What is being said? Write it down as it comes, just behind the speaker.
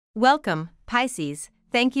Welcome, Pisces.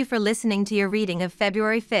 Thank you for listening to your reading of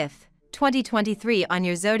February 5th, 2023 on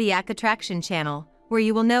your Zodiac Attraction channel, where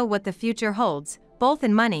you will know what the future holds, both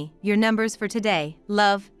in money, your numbers for today,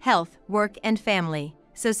 love, health, work and family.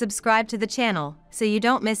 So subscribe to the channel, so you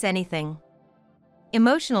don't miss anything.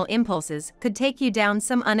 Emotional impulses could take you down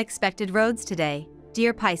some unexpected roads today,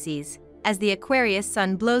 dear Pisces, as the Aquarius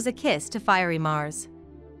sun blows a kiss to fiery Mars.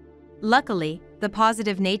 Luckily, the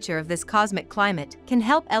positive nature of this cosmic climate can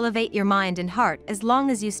help elevate your mind and heart as long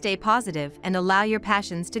as you stay positive and allow your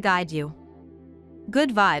passions to guide you. Good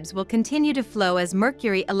vibes will continue to flow as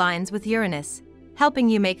Mercury aligns with Uranus, helping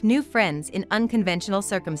you make new friends in unconventional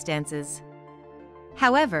circumstances.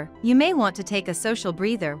 However, you may want to take a social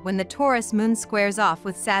breather when the Taurus moon squares off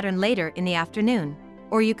with Saturn later in the afternoon,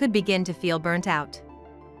 or you could begin to feel burnt out.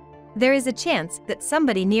 There is a chance that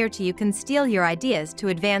somebody near to you can steal your ideas to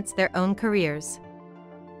advance their own careers.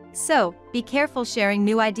 So, be careful sharing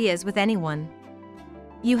new ideas with anyone.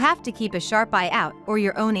 You have to keep a sharp eye out for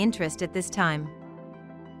your own interest at this time.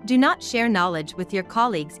 Do not share knowledge with your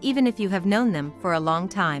colleagues even if you have known them for a long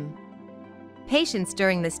time. Patience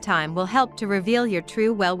during this time will help to reveal your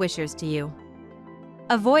true well-wishers to you.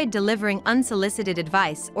 Avoid delivering unsolicited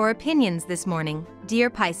advice or opinions this morning, dear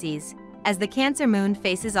Pisces, as the Cancer moon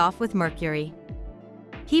faces off with Mercury.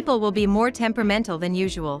 People will be more temperamental than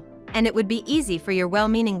usual, and it would be easy for your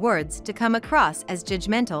well-meaning words to come across as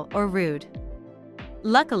judgmental or rude.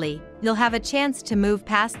 Luckily, you'll have a chance to move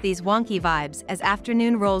past these wonky vibes as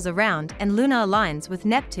afternoon rolls around and Luna aligns with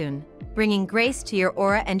Neptune, bringing grace to your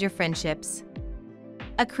aura and your friendships.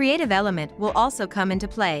 A creative element will also come into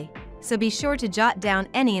play, so be sure to jot down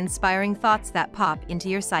any inspiring thoughts that pop into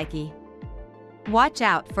your psyche. Watch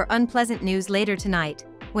out for unpleasant news later tonight,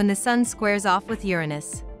 when the sun squares off with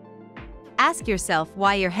Uranus. Ask yourself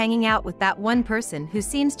why you're hanging out with that one person who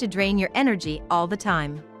seems to drain your energy all the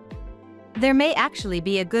time. There may actually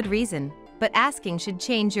be a good reason, but asking should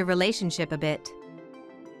change your relationship a bit.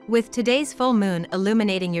 With today's full moon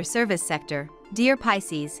illuminating your service sector, dear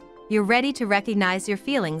Pisces, you're ready to recognize your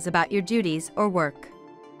feelings about your duties or work.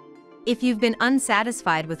 If you've been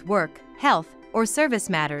unsatisfied with work, health, or service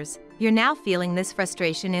matters, you're now feeling this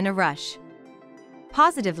frustration in a rush.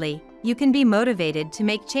 Positively, you can be motivated to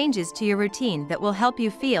make changes to your routine that will help you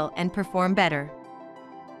feel and perform better.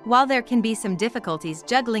 While there can be some difficulties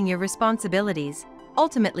juggling your responsibilities,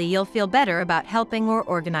 ultimately you'll feel better about helping or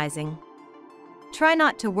organizing. Try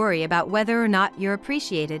not to worry about whether or not you're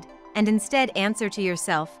appreciated, and instead answer to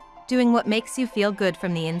yourself, doing what makes you feel good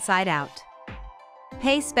from the inside out.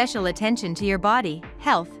 Pay special attention to your body,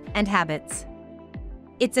 health, and habits.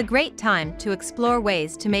 It's a great time to explore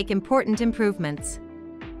ways to make important improvements.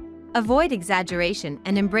 Avoid exaggeration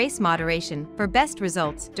and embrace moderation for best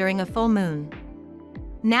results during a full moon.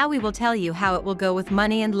 Now we will tell you how it will go with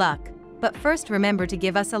money and luck, but first remember to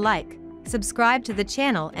give us a like, subscribe to the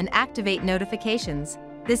channel and activate notifications.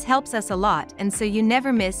 This helps us a lot and so you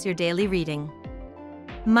never miss your daily reading.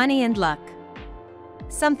 Money and luck.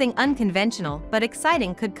 Something unconventional but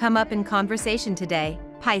exciting could come up in conversation today,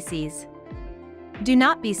 Pisces. Do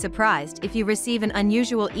not be surprised if you receive an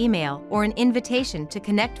unusual email or an invitation to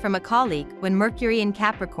connect from a colleague when Mercury in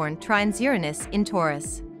Capricorn trines Uranus in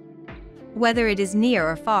Taurus. Whether it is near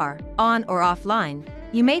or far, on or offline,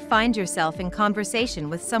 you may find yourself in conversation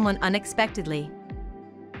with someone unexpectedly.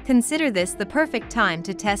 Consider this the perfect time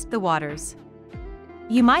to test the waters.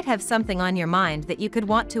 You might have something on your mind that you could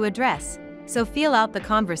want to address, so feel out the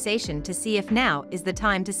conversation to see if now is the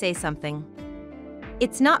time to say something.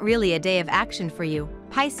 It's not really a day of action for you,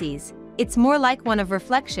 Pisces, it's more like one of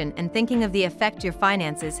reflection and thinking of the effect your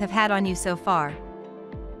finances have had on you so far.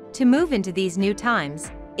 To move into these new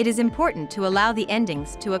times, it is important to allow the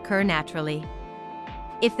endings to occur naturally.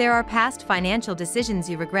 If there are past financial decisions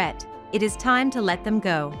you regret, it is time to let them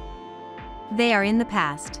go. They are in the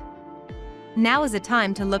past. Now is a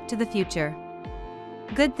time to look to the future.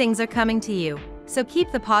 Good things are coming to you, so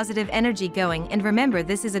keep the positive energy going and remember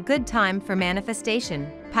this is a good time for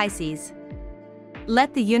manifestation, Pisces.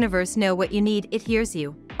 Let the universe know what you need, it hears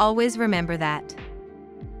you, always remember that.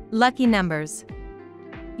 Lucky numbers.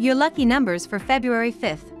 Your lucky numbers for February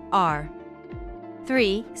 5th are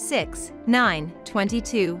 3, 6, 9,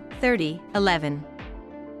 22, 30, 11.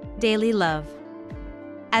 Daily love.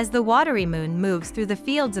 As the watery moon moves through the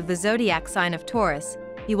fields of the zodiac sign of Taurus,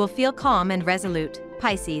 you will feel calm and resolute,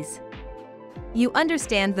 Pisces. You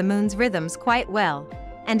understand the moon's rhythms quite well,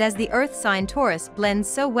 and as the earth sign Taurus blends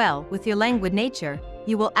so well with your languid nature,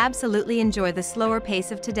 you will absolutely enjoy the slower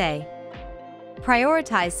pace of today.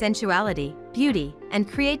 Prioritize sensuality, beauty, and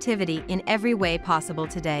creativity in every way possible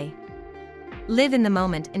today. Live in the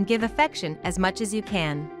moment and give affection as much as you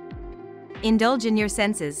can. Indulge in your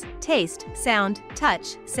senses: taste, sound,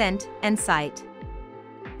 touch, scent, and sight.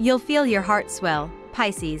 You'll feel your heart swell,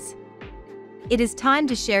 Pisces. It is time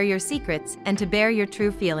to share your secrets and to bare your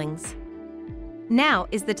true feelings. Now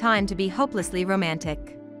is the time to be hopelessly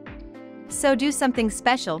romantic. So do something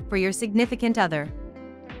special for your significant other.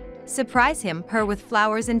 Surprise him/her with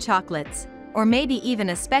flowers and chocolates, or maybe even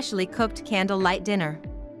a specially cooked candlelight dinner.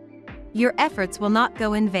 Your efforts will not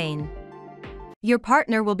go in vain. Your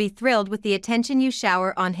partner will be thrilled with the attention you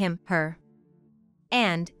shower on him/her.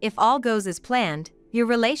 And, if all goes as planned, your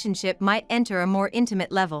relationship might enter a more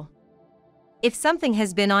intimate level. If something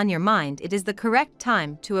has been on your mind, it is the correct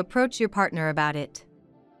time to approach your partner about it.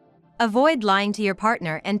 Avoid lying to your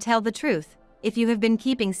partner and tell the truth, if you have been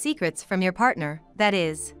keeping secrets from your partner, that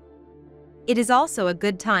is. It is also a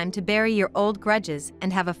good time to bury your old grudges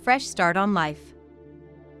and have a fresh start on life.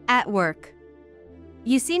 At work.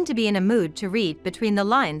 You seem to be in a mood to read between the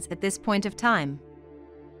lines at this point of time.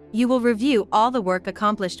 You will review all the work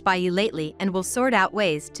accomplished by you lately and will sort out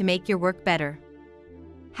ways to make your work better.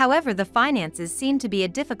 However, the finances seem to be a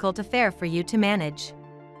difficult affair for you to manage.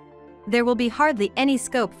 There will be hardly any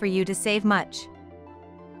scope for you to save much.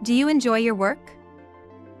 Do you enjoy your work?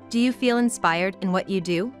 Do you feel inspired in what you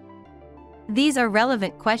do? These are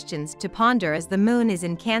relevant questions to ponder as the moon is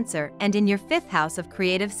in Cancer and in your 5th house of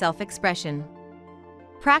creative self-expression.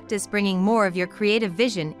 Practice bringing more of your creative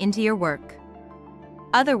vision into your work.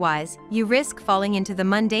 Otherwise, you risk falling into the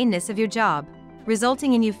mundaneness of your job,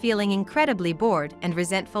 resulting in you feeling incredibly bored and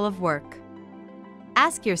resentful of work.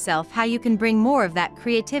 Ask yourself how you can bring more of that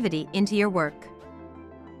creativity into your work.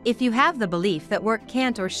 If you have the belief that work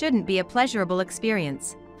can't or shouldn't be a pleasurable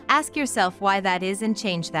experience, ask yourself why that is and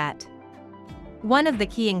change that. One of the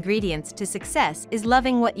key ingredients to success is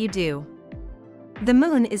loving what you do. The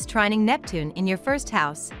moon is trining Neptune in your 1st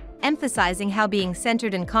house, emphasizing how being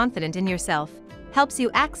centered and confident in yourself helps you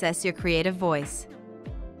access your creative voice.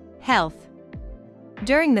 Health.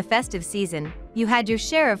 During the festive season, you had your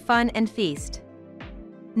share of fun and feast.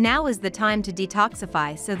 Now is the time to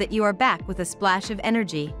detoxify so that you are back with a splash of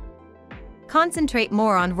energy. Concentrate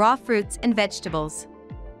more on raw fruits and vegetables.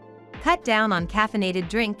 Cut down on caffeinated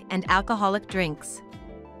drink and alcoholic drinks.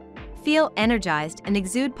 Feel energized and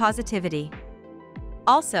exude positivity.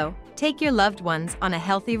 Also, take your loved ones on a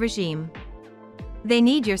healthy regime. They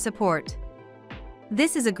need your support.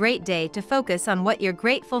 This is a great day to focus on what you're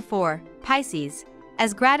grateful for, Pisces,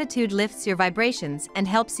 as gratitude lifts your vibrations and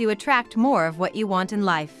helps you attract more of what you want in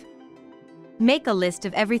life. Make a list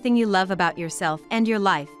of everything you love about yourself and your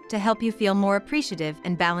life to help you feel more appreciative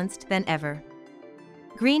and balanced than ever.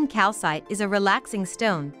 Green calcite is a relaxing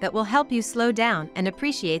stone that will help you slow down and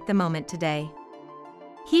appreciate the moment today.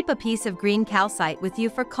 Keep a piece of green calcite with you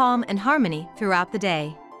for calm and harmony throughout the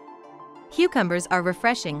day. Cucumbers are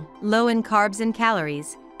refreshing, low in carbs and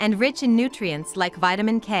calories, and rich in nutrients like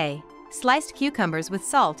vitamin K. Sliced cucumbers with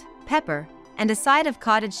salt, pepper, and a side of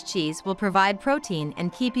cottage cheese will provide protein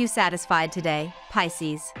and keep you satisfied today,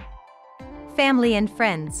 Pisces. Family and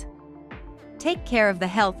friends. Take care of the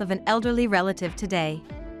health of an elderly relative today.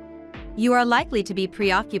 You are likely to be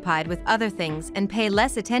preoccupied with other things and pay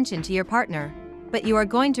less attention to your partner, but you are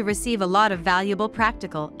going to receive a lot of valuable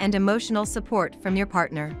practical and emotional support from your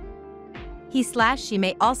partner. He/she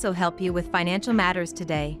may also help you with financial matters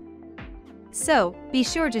today. So, be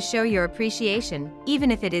sure to show your appreciation,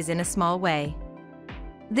 even if it is in a small way.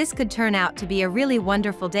 This could turn out to be a really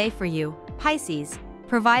wonderful day for you, Pisces,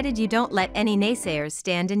 provided you don't let any naysayers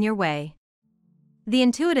stand in your way. The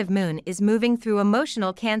intuitive moon is moving through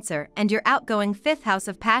emotional Cancer and your outgoing 5th house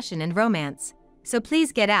of passion and romance, so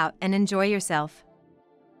please get out and enjoy yourself.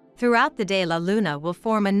 Throughout the day, La Luna will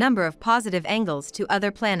form a number of positive angles to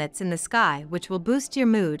other planets in the sky which will boost your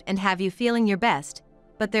mood and have you feeling your best,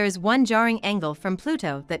 but there is one jarring angle from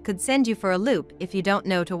Pluto that could send you for a loop if you don't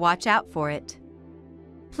know to watch out for it.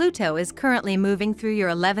 Pluto is currently moving through your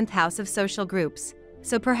 11th house of social groups,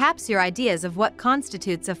 so perhaps your ideas of what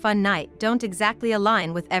constitutes a fun night don't exactly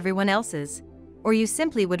align with everyone else's, or you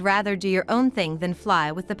simply would rather do your own thing than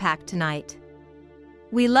fly with the pack tonight.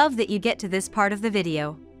 We love that you get to this part of the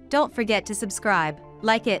video. Don't forget to subscribe,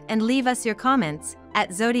 like it, and leave us your comments.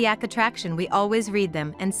 At Zodiac Attraction we always read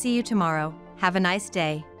them, and see you tomorrow. Have a nice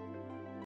day.